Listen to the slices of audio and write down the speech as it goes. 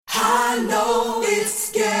know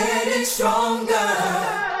it's getting stronger.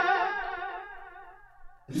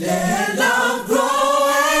 Let love grow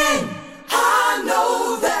and I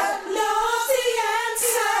know that love's the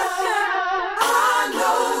answer. I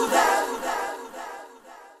know that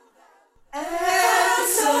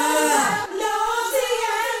answer. Love's the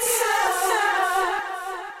answer.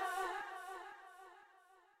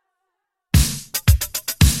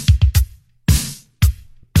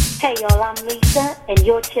 Hey y'all, I'm Lisa, and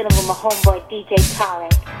you're chilling with my homeboy DJ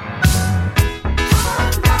Tarek.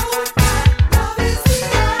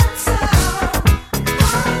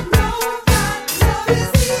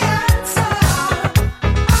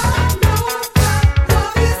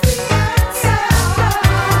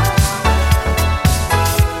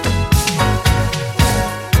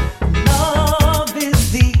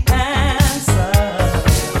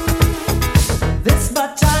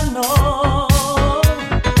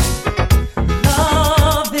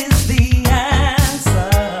 Love is the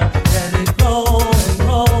answer.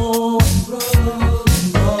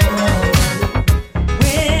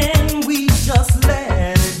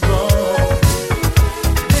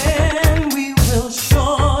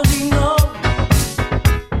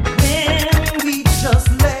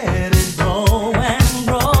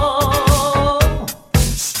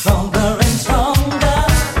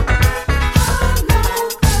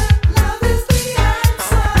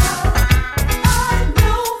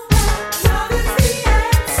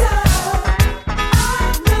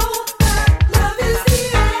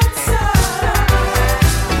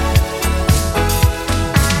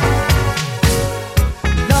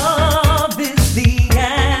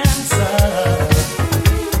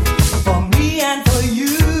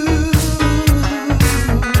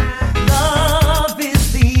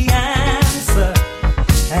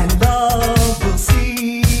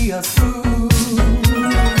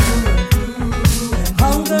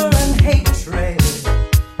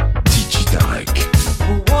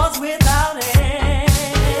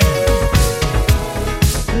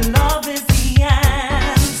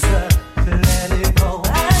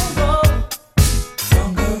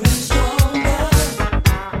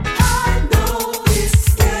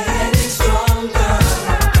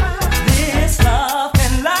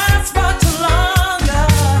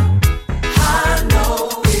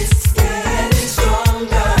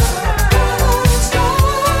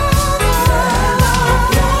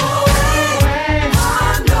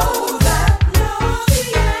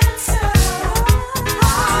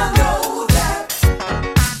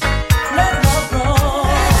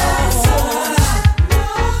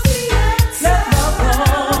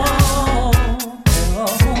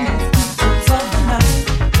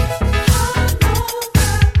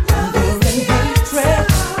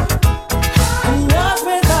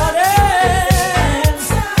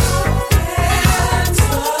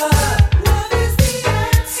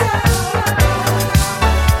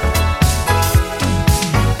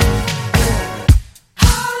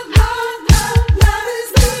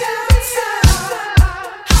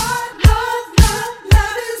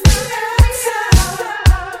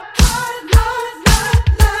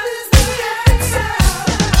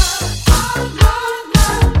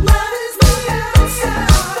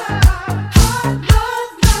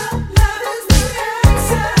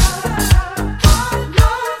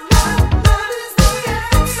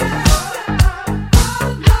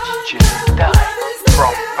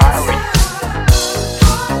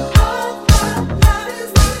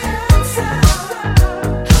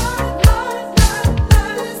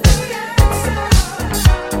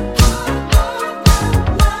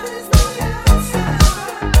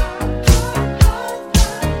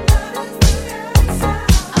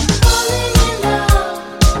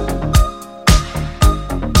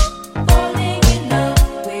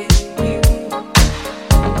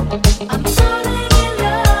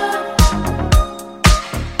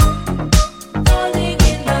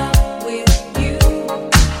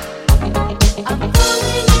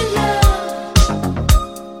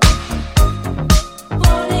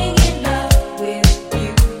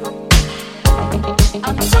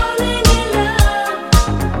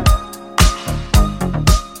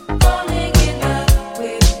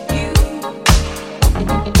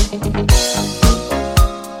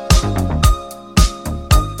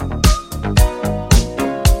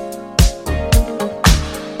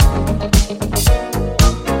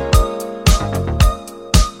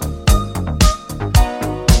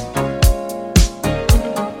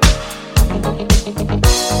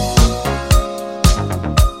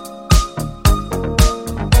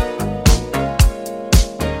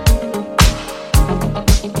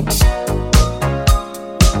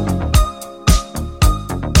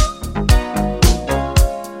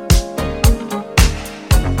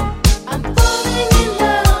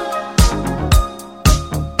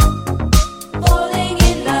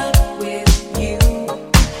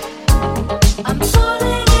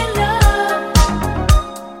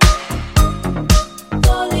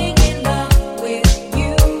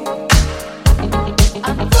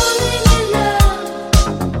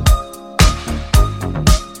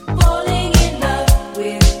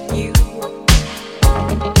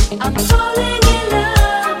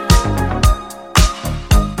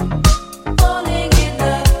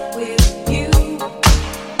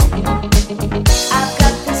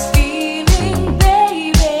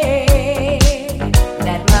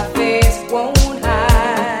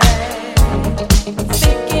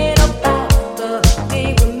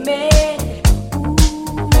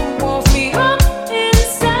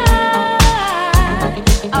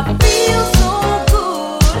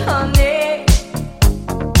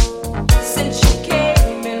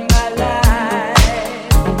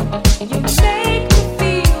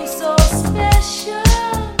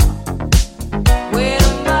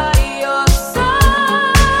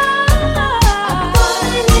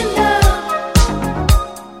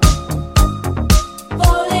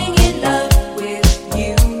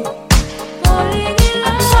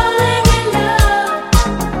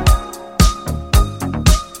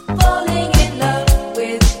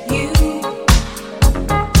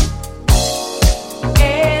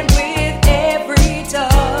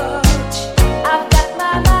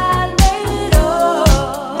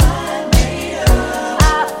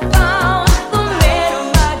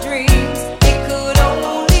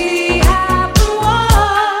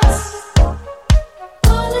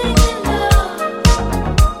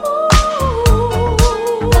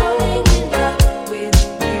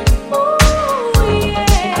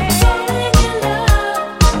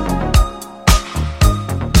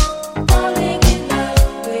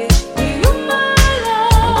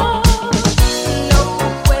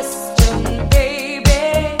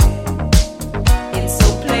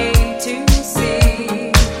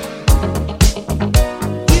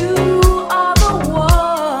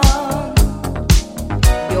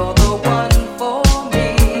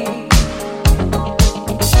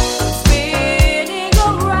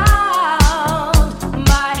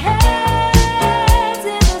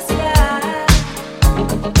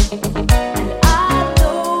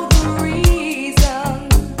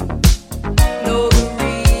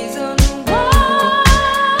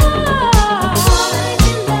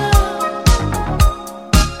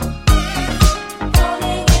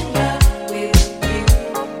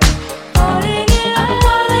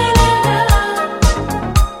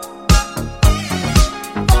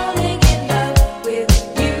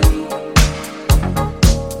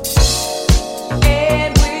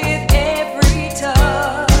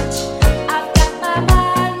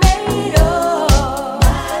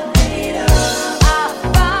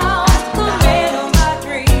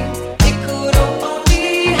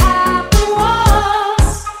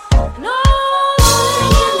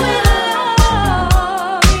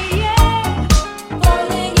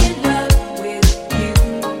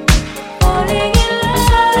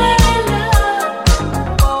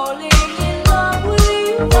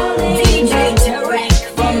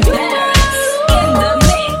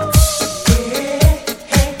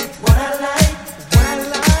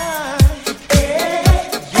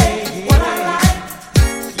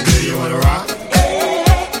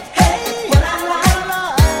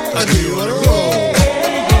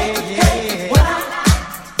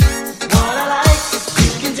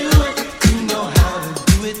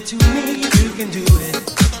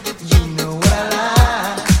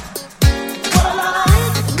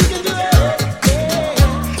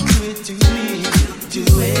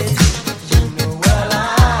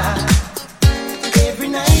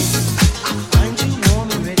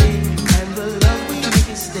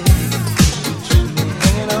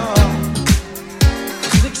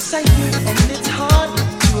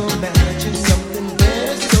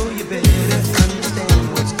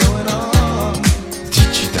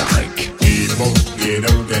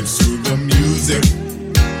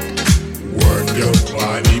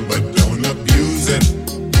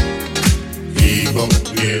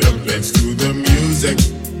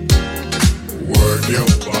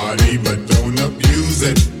 body, but don't abuse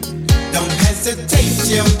it. Don't hesitate,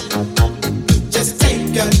 you. Just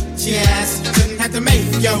take a chance. Shouldn't have to make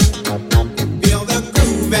you feel the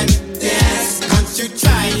groove and dance. Once you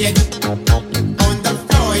try it, on the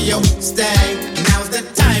floor you'll stay. Now's the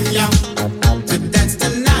time, yo, to dance the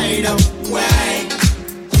night away.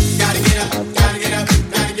 Gotta get up, gotta get up,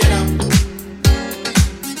 gotta get up.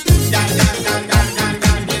 Gotta get up.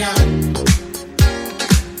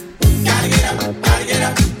 Gotta get up, gotta get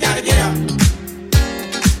up, gotta get up.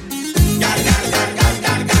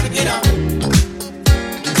 Gotta get up.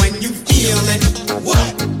 When you feel it,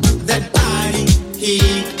 what? That body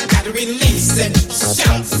heat, gotta release it.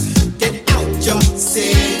 Shout, get out your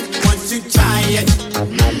seat. Once you try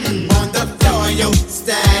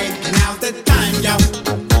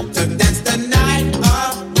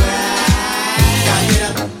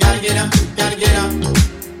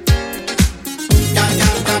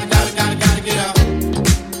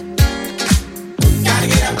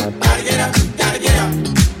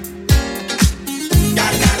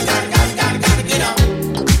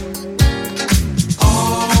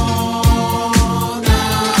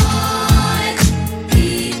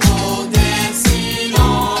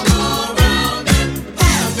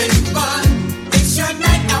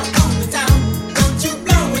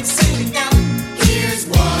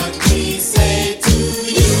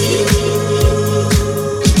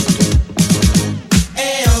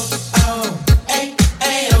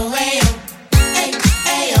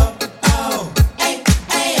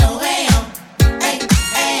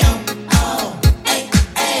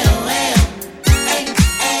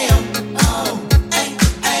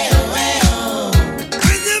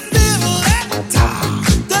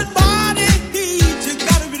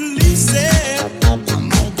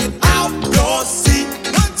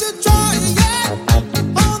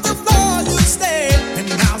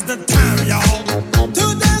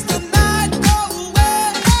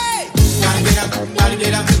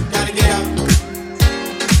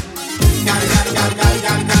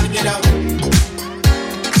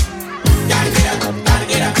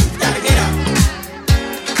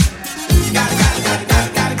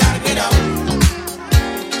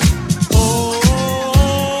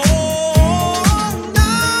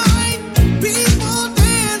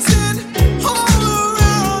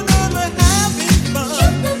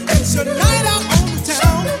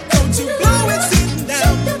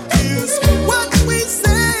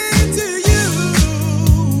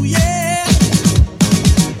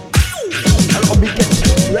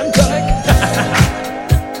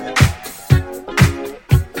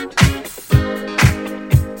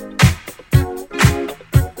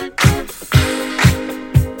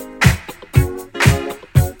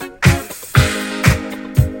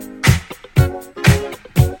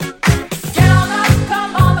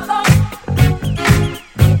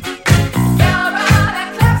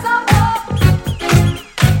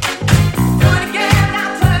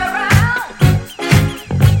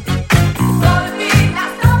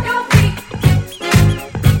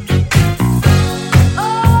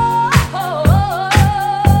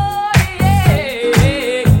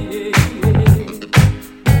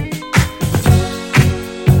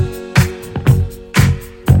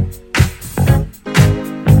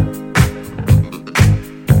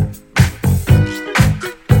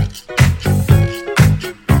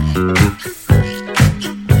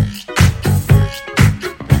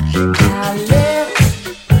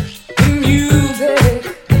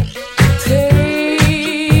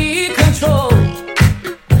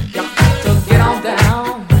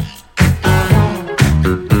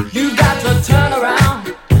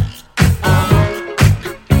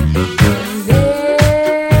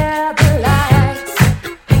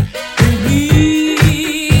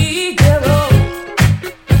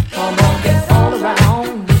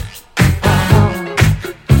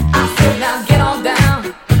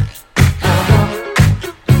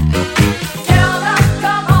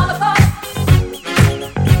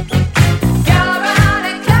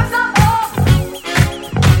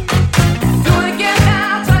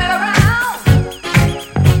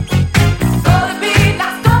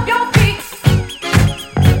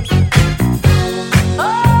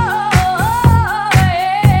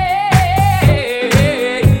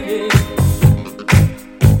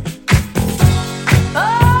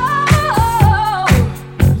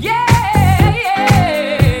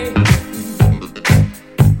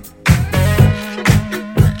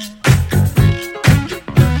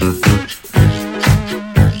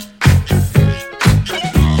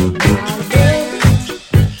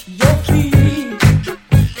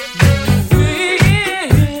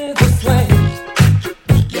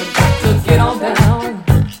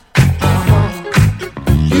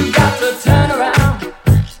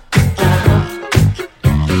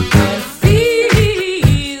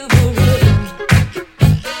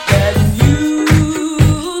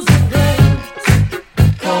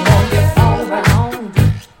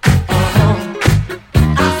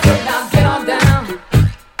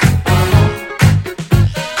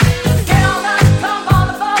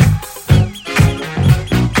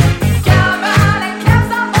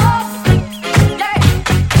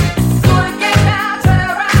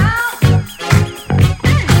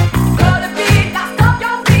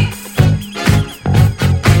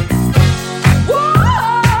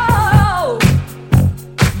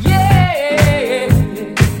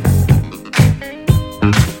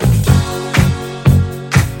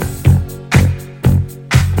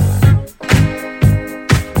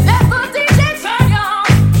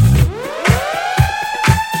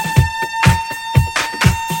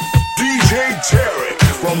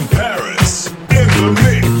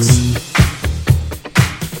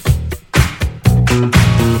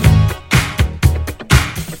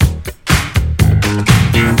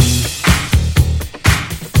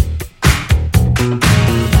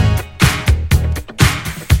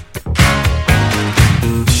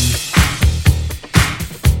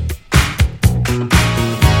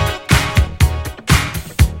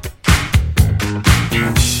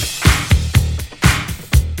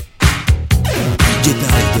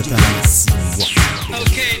Late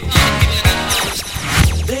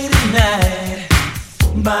at night,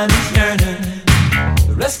 body's yearning.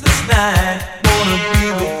 Restless night, wanna be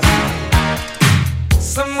with you.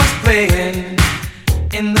 Someone's playing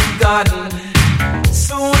in the garden,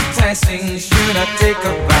 so enticing. Should I take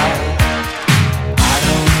a ride? I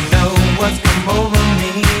don't know what's come over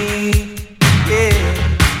me. Yeah,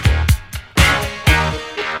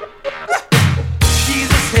 she's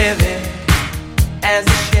as heavy as a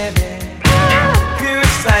Chevy, pure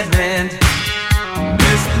excitement,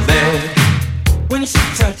 misled. When she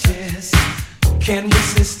touches, can't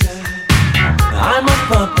resist her. I'm a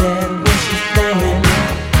puppet when she's playing.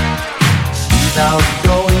 She's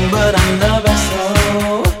outgoing, but I love her so,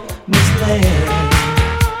 misled.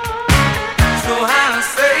 So I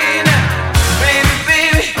say now, baby,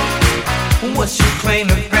 baby, what's your claim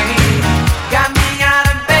to fame? Got me out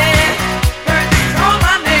of bed, heard you call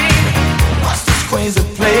my name. What's this crazy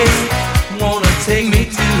place wanna take me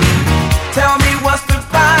to? Tell me what's the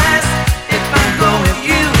price if I go with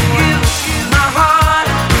you? My heart,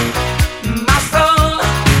 my soul,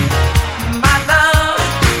 my love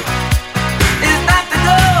is not to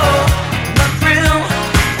go. The thrill,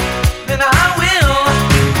 then I will.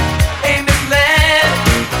 Ain't misled,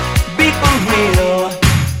 be for real.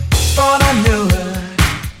 Thought I knew her,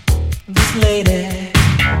 this lady,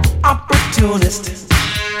 opportunist,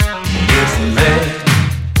 misled.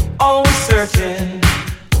 Always searching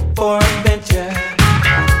for adventure,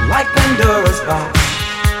 like Pandora's box,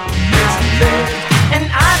 misled. And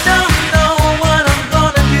I don't know what I'm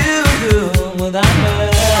gonna do without her.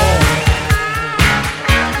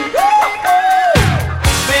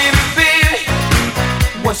 Baby, baby,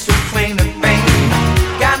 what's your claim to fame?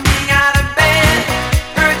 Got me out of bed,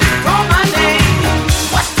 heard you call my name.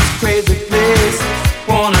 What's this crazy place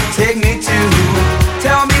wanna take me to?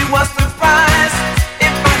 Tell me what's the price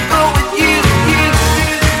if I go with you?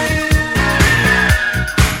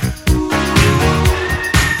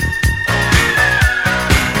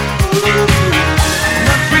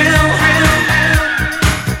 The thrill,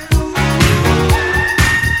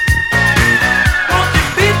 won't you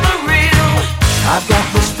be for real? I've got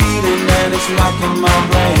this feeling and it's rocking my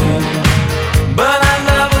brain, but I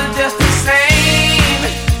love her just the same,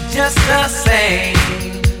 just the same.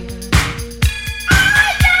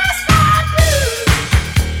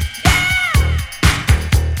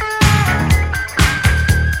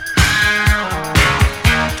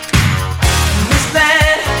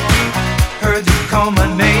 Misled, heard you call my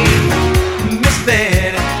name.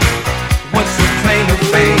 Misled, what's your claim to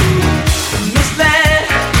fame? Misled,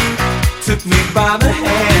 took me by the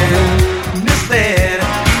hand. Misled,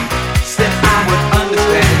 said I would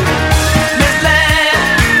understand. Misled,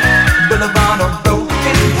 boulevard of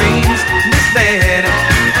broken dreams. Misled,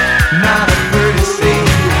 not a word to say.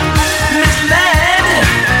 Misled,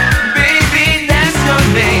 baby, that's your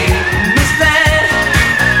name. Misled,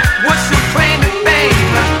 what's your claim to fame?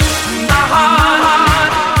 My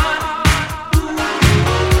heart,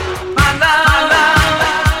 my love,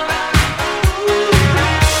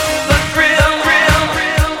 the thrill,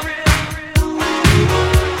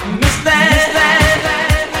 misled.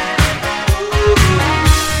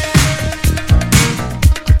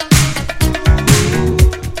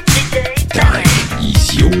 Tarek is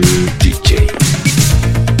your DJ.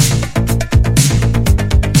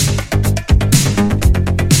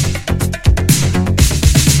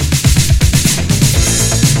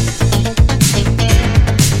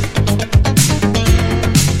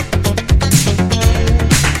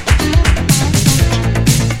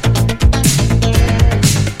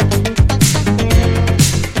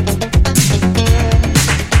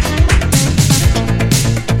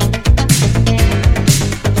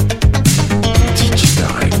 DJ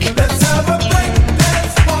Tarek. Let's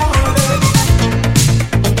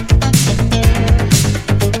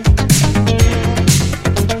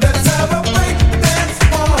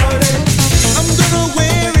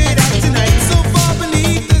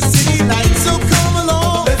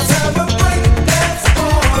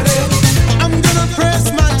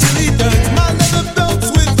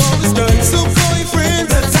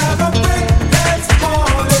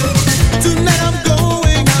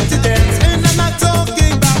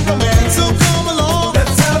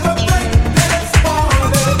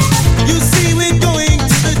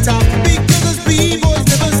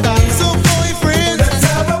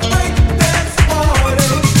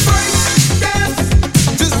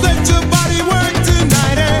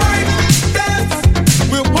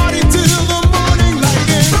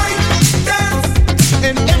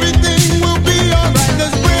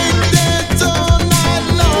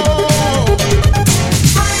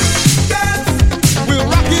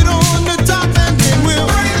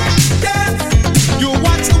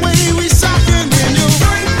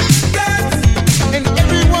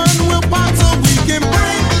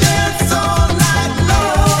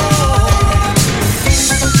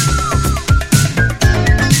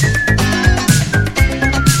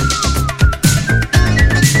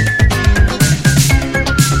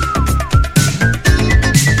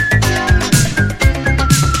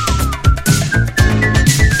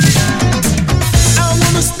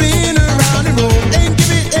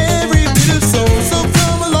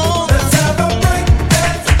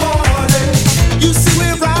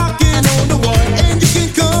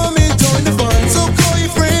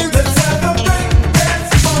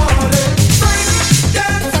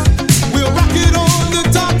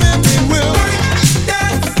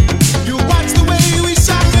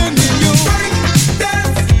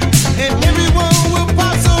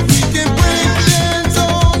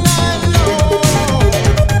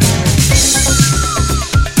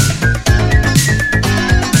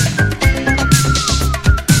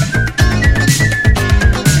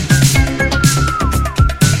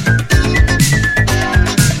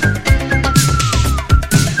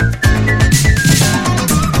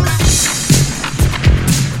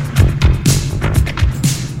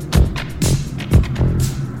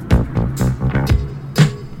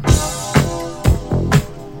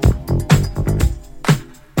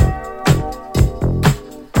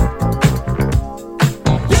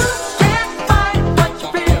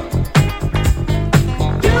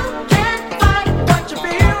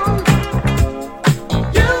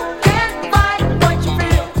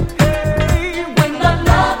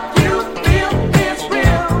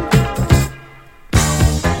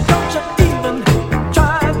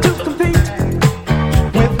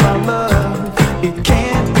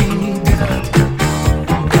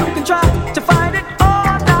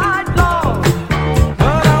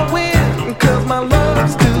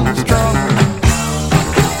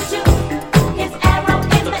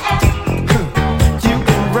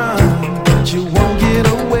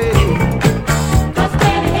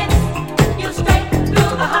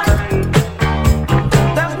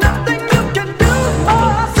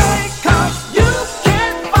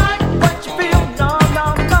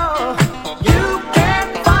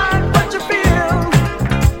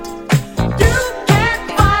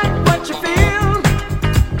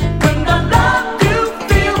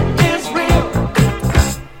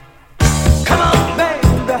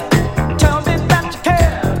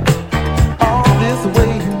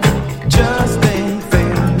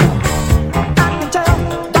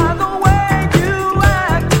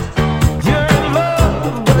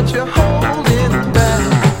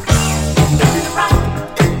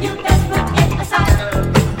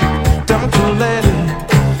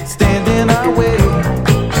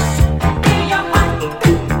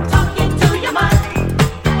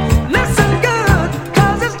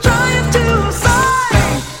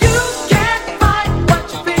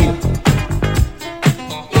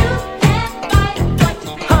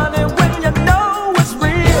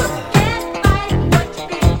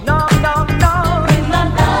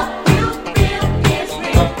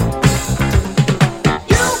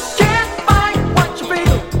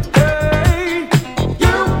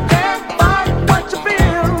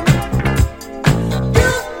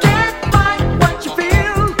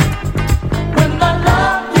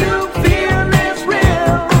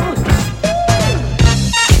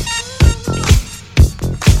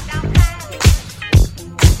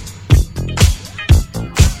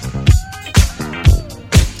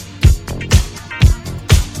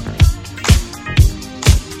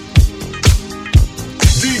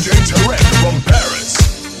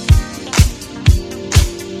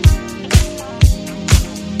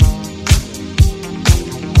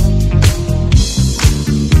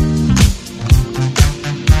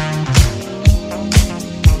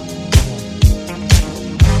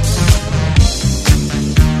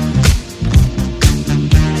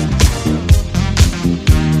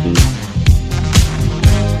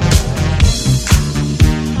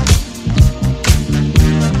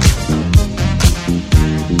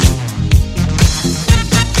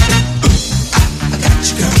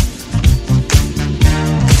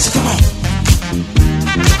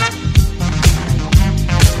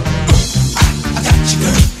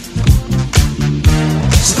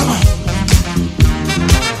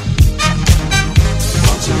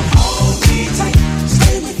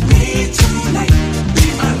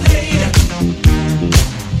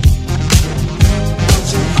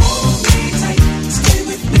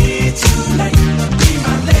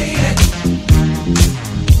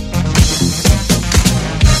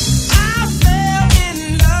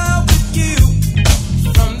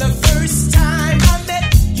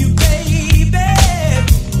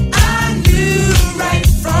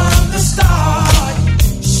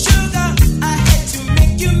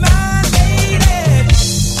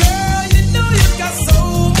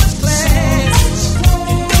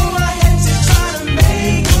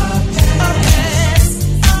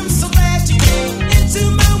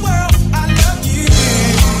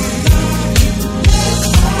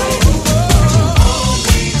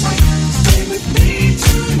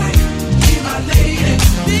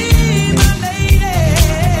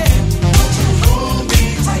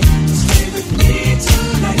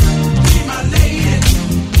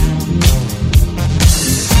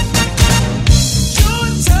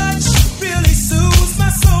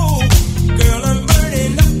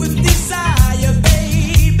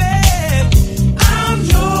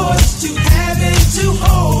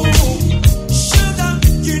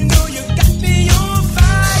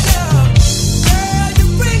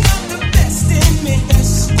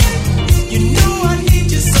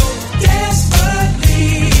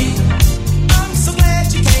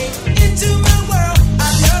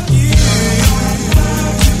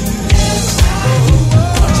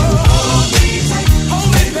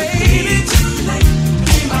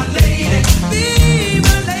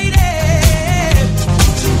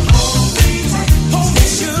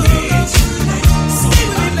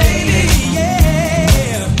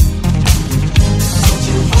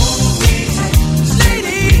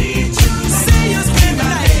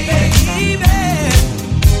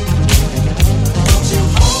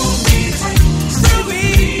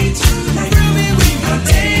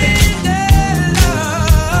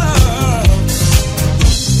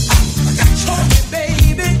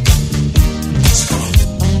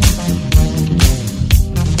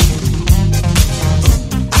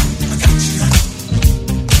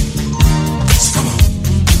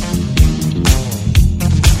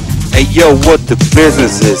Hey yo, what the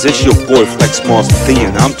business is? It's your boy Flex Master D,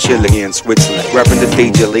 and I'm chilling here in Switzerland, rapping the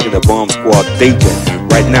DJ League and the Bomb Squad DJ.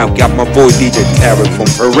 Right now, got my boy DJ Tarek from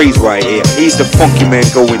Paris right here. He's the funky man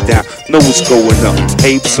going down. Know what's going up.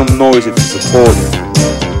 Tape some noise if you support it.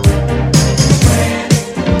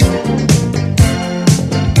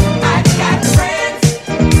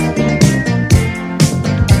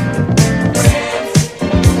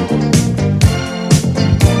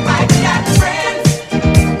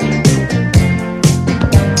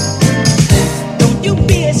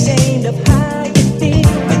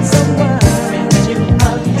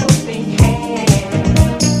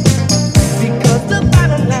 Because the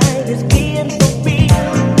bottom line is being so real,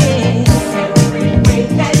 yeah.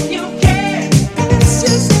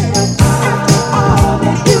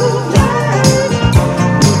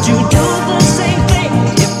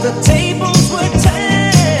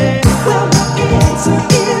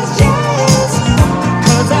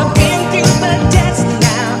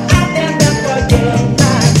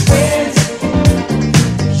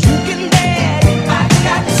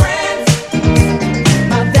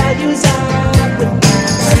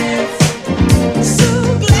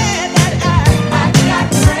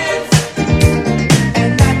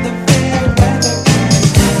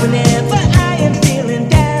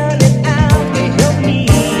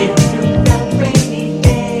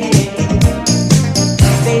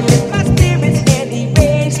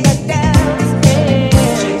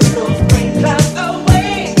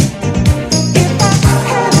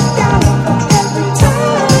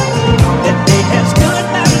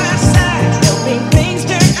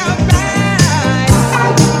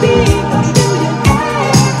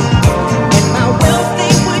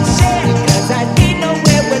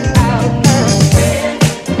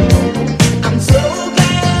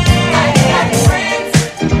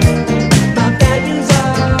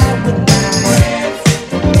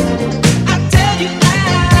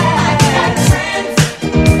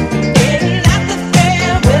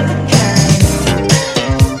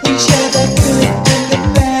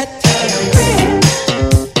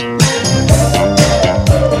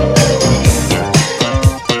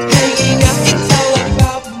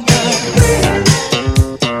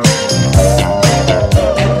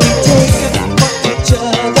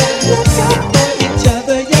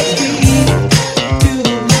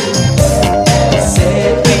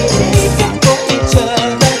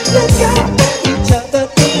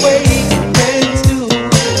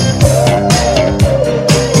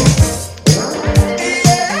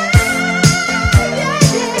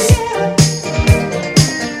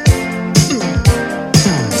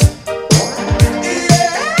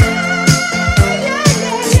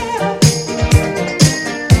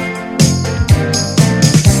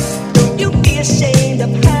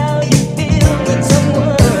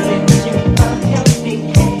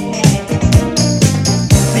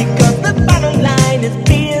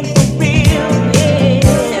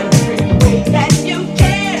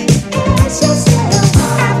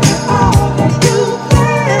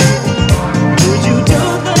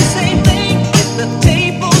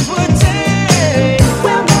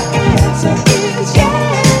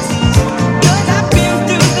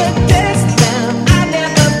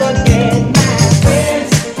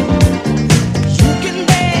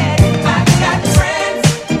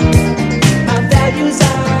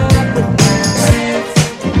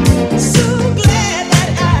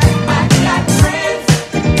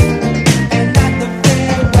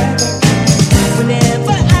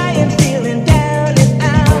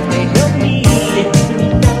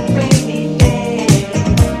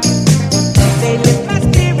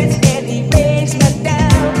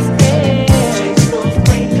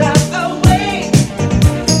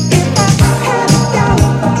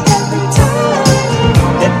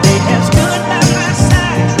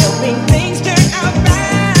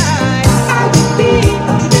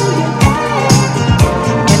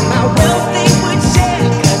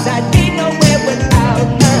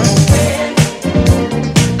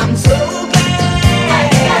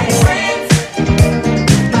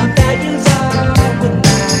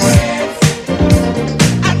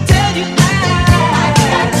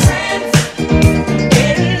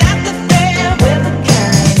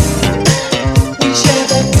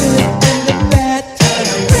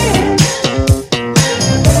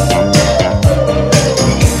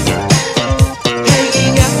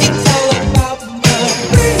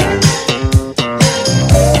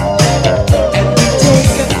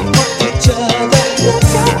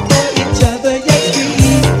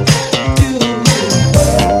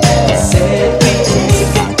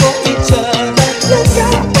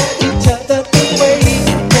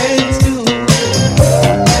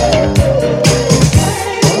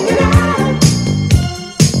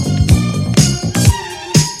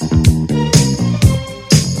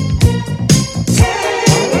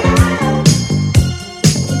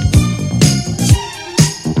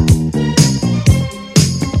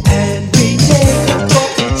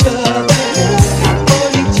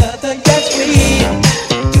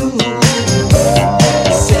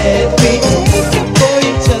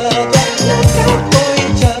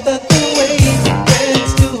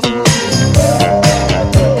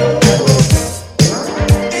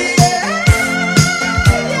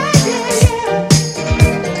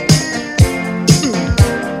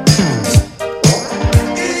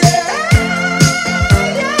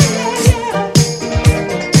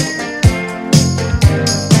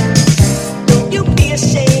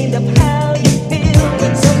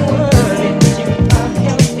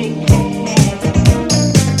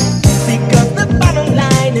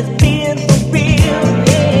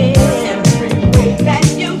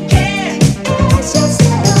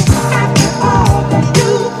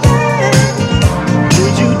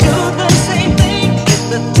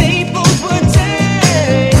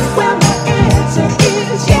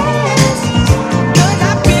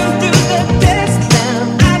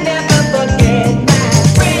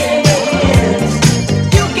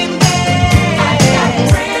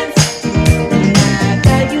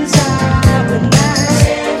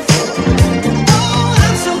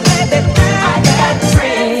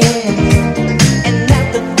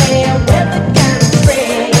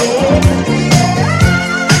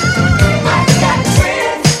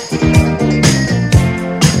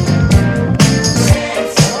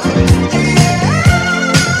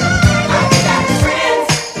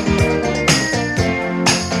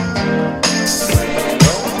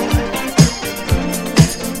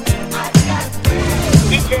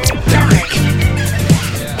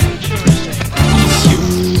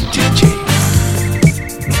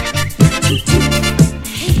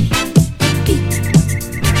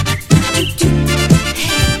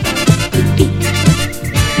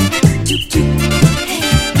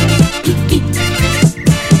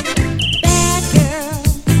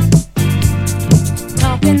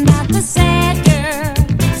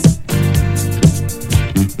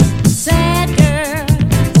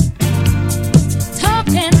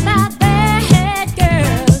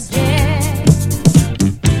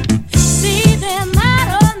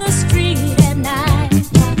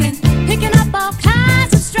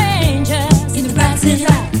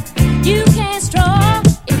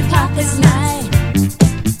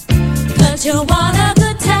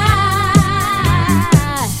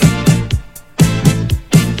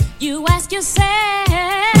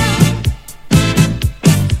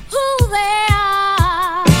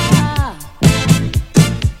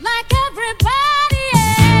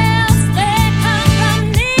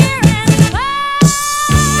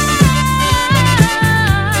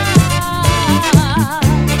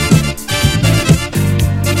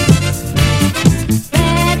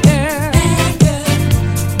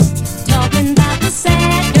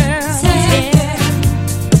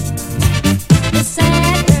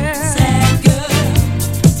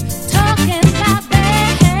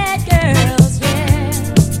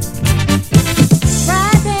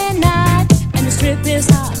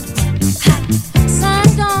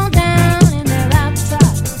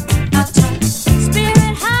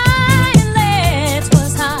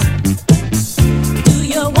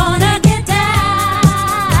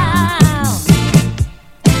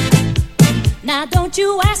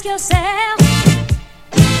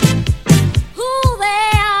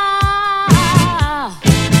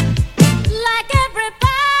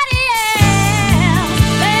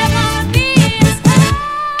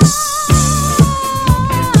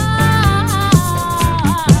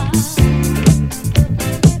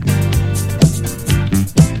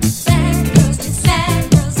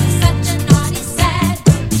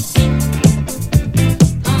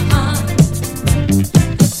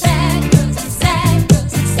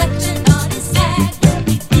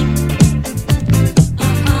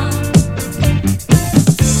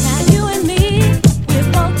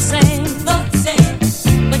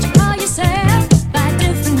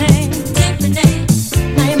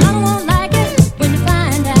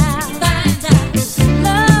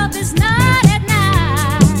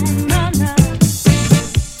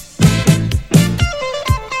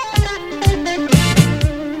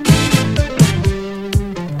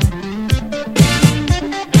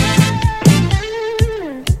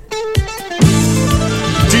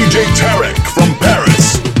 DJ Tarek from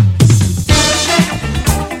Paris.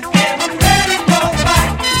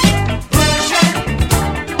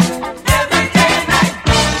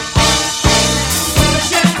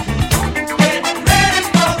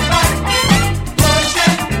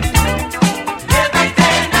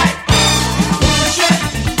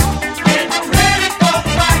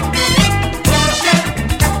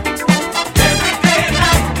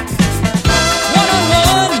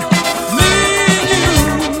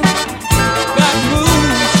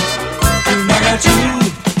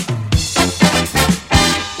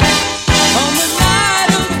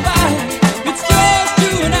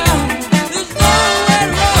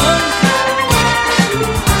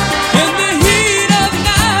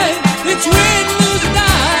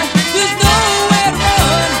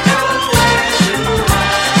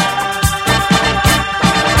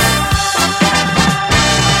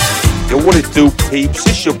 What it do, peeps?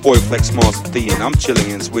 It's your boy Flex Master D, and I'm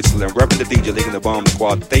chilling in Switzerland, repping the DJ, leading the bomb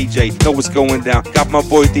squad. DJ, know what's going down. Got my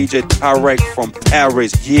boy DJ Tarek from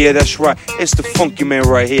Paris. Yeah, that's right. It's the funky man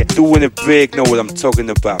right here, doing it big. Know what I'm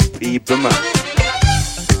talking about? Peep him out.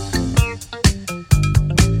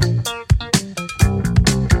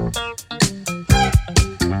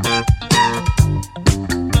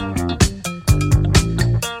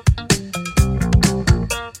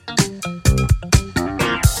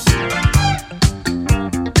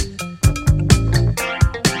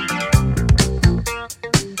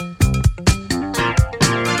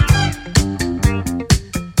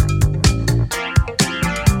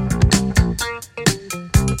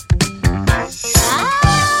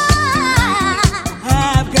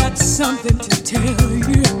 Something to tell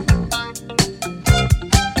you,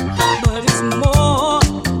 but it's more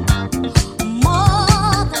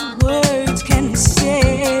than words can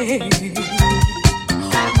say.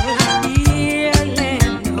 My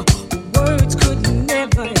feeling, words could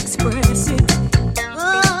never express it.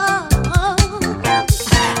 Oh,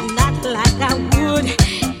 not like I would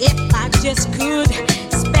if I just could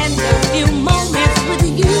spend a few moments with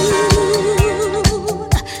you.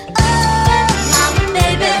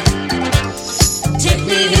 Take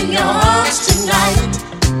me in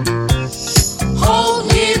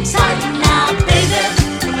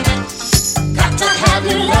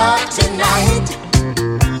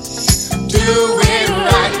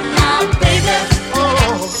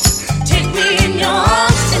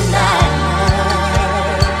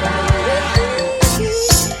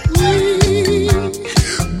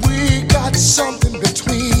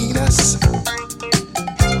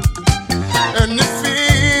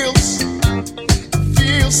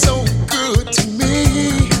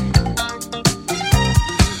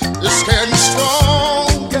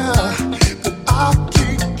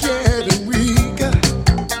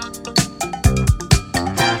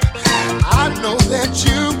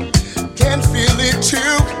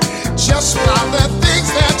just by the things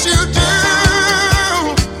that you do.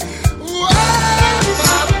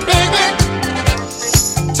 Oh, baby,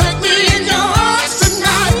 take me in your arms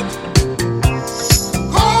tonight.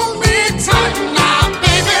 Hold me tight now,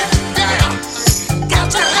 baby. Yeah, got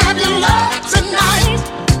to have your love tonight.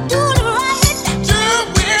 Do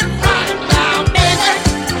it right now, baby.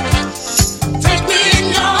 Take me in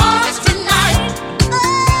your arms tonight.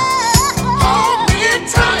 Hold me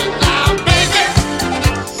tight now, baby.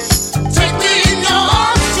 Take me in your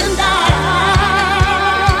arms tonight.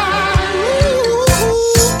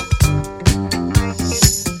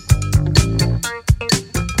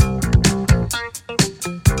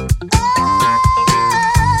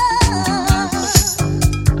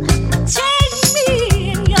 Take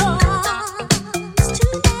me in your arms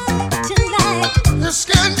tonight. It's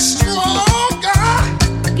getting stronger.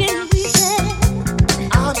 Getting weaker.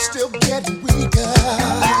 I'm still getting weaker.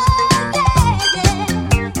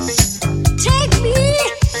 Take me.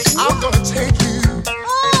 I'm gonna take you.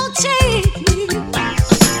 Oh, take me.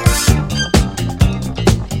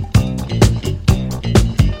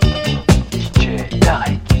 DJ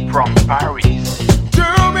Tarek from Paris. Do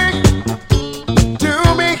me,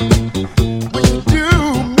 when you do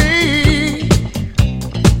me.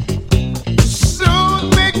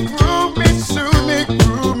 Soothe me, groove me, soothe me,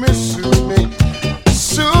 groove me, soothe me,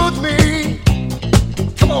 soothe me.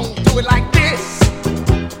 Come on, do it like this.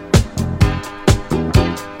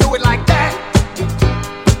 Do it like that.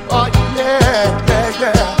 Oh yeah, yeah,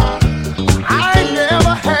 yeah. I ain't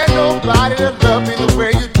never had nobody that love me the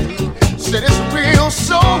way you do. Said it's real,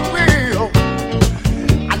 so real.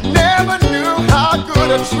 I never knew how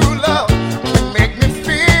good a true love can make me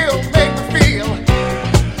feel, make me feel.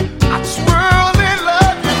 I truly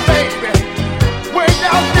love you, baby, way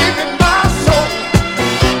down deep in my soul.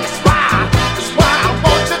 That's why I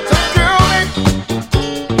want you to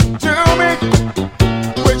do me,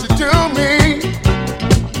 would you do me?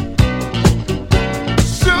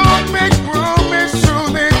 Soothe me, groove me,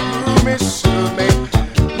 soothe me, groove me, soothe me.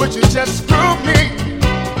 Would you just groove me?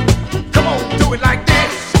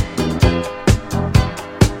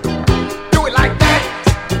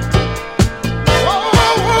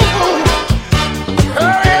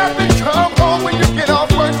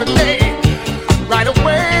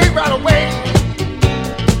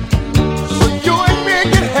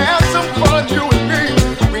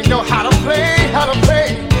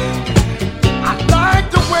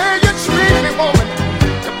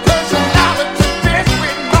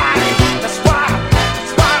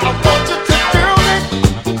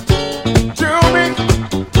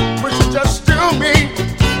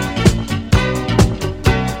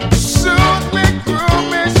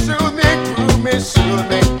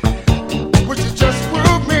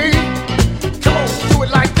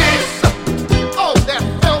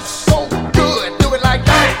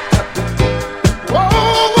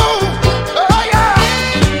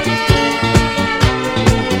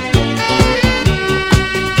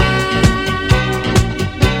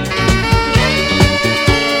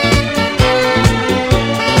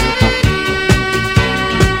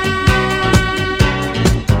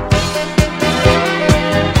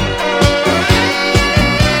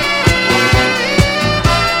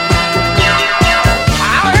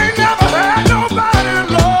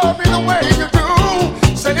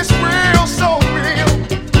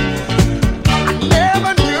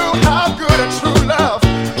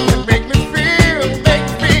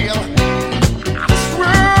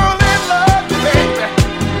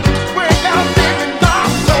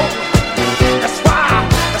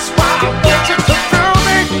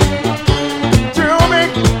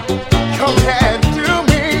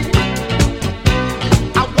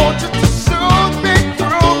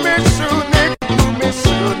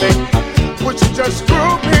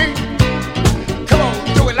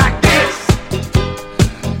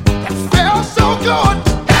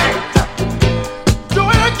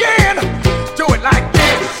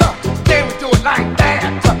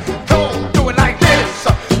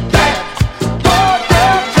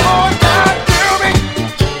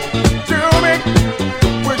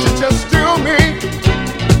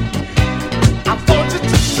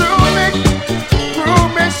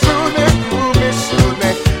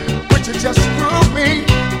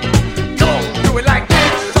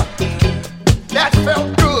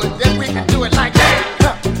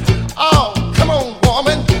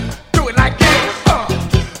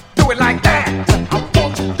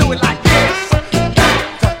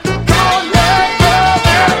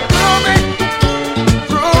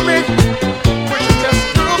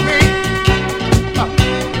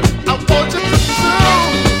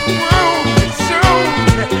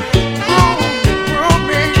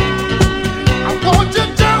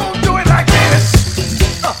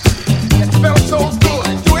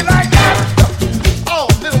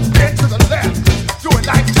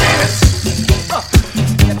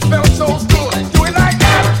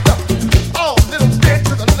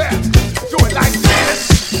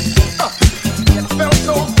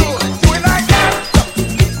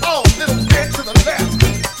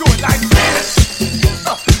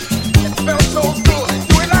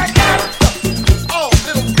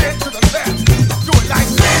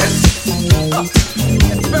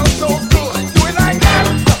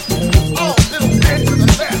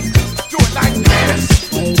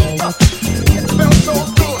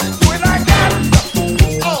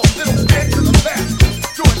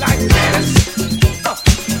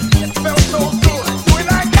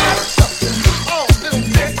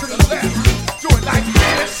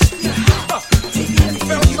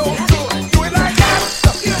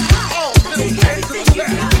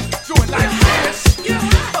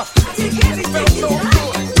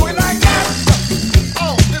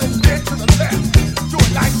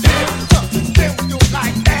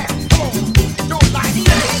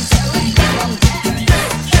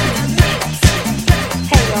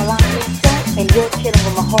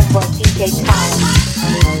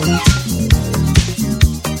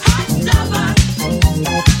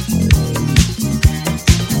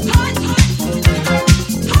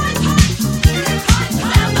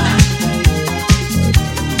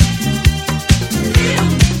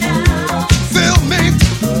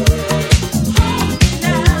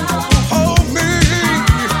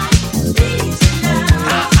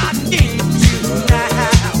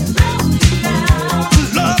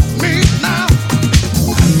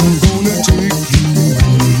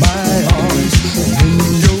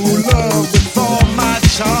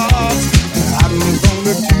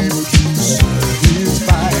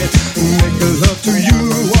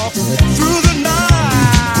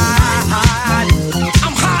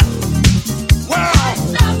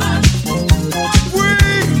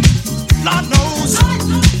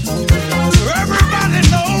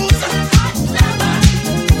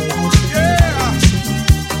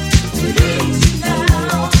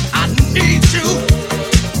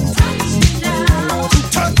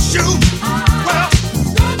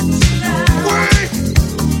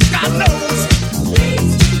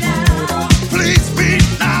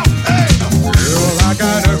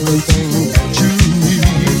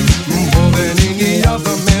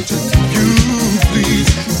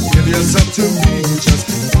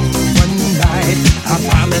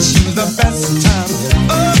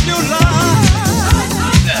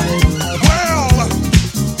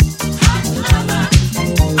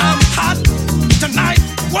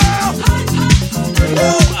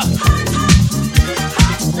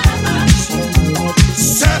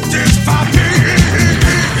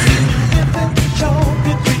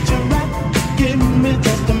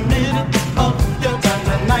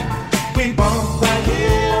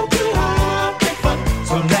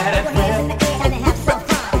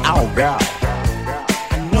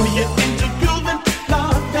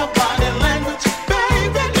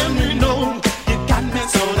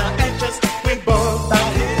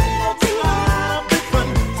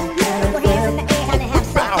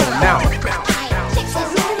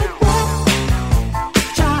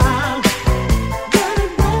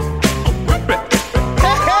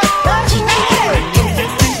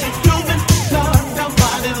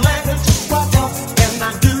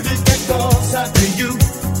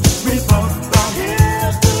 Report.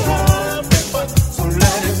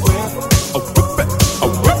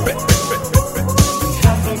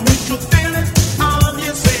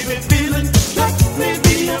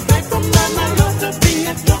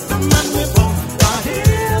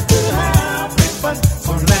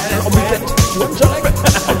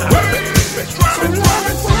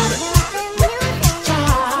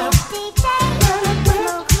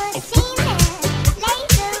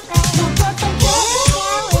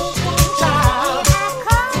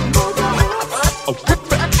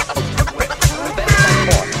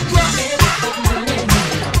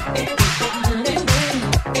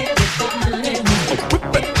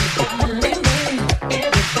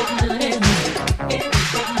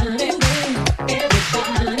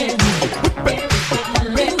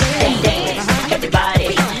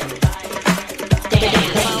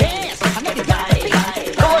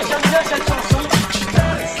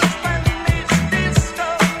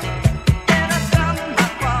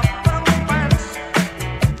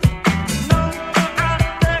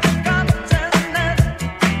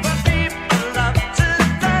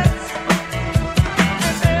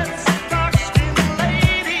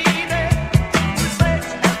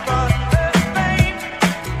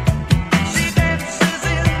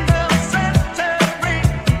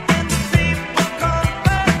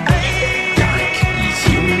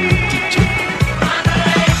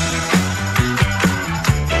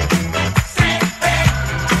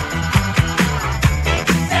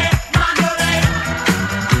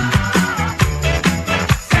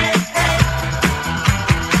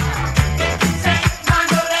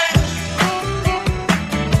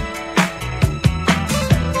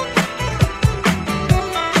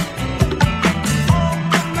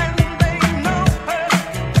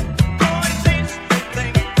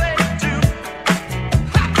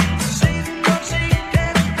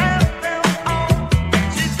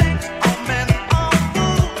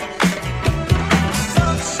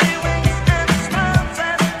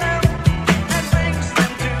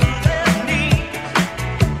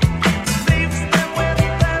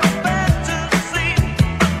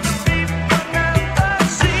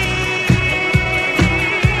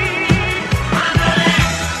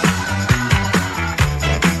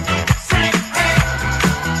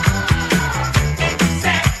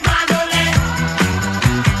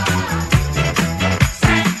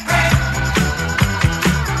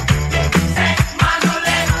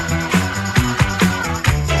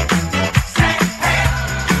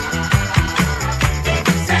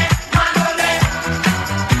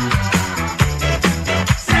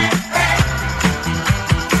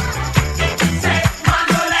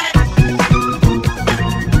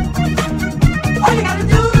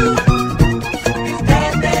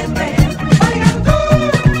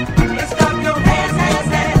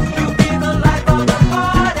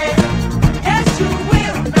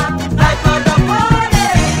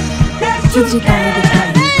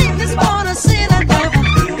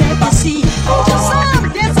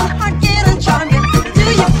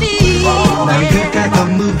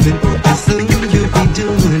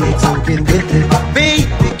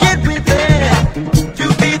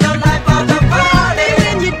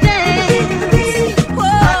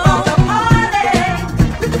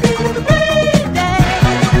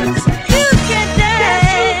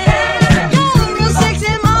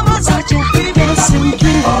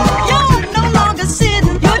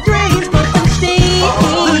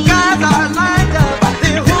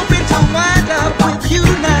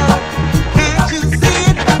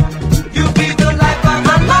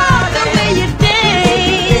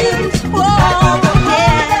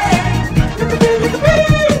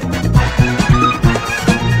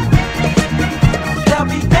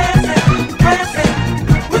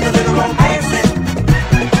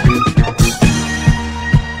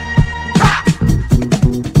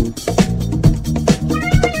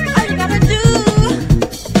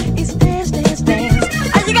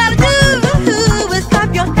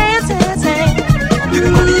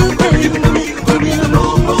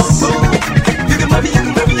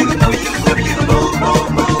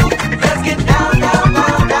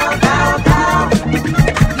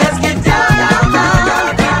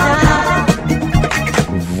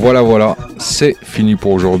 Voilà, c'est fini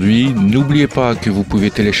pour aujourd'hui. N'oubliez pas que vous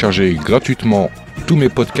pouvez télécharger gratuitement tous mes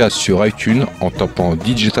podcasts sur iTunes en tapant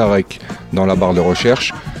DJ Tarek dans la barre de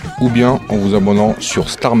recherche ou bien en vous abonnant sur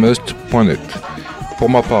starmust.net. Pour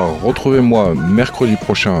ma part, retrouvez-moi mercredi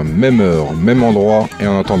prochain, même heure, même endroit, et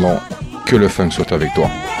en attendant, que le funk soit avec toi.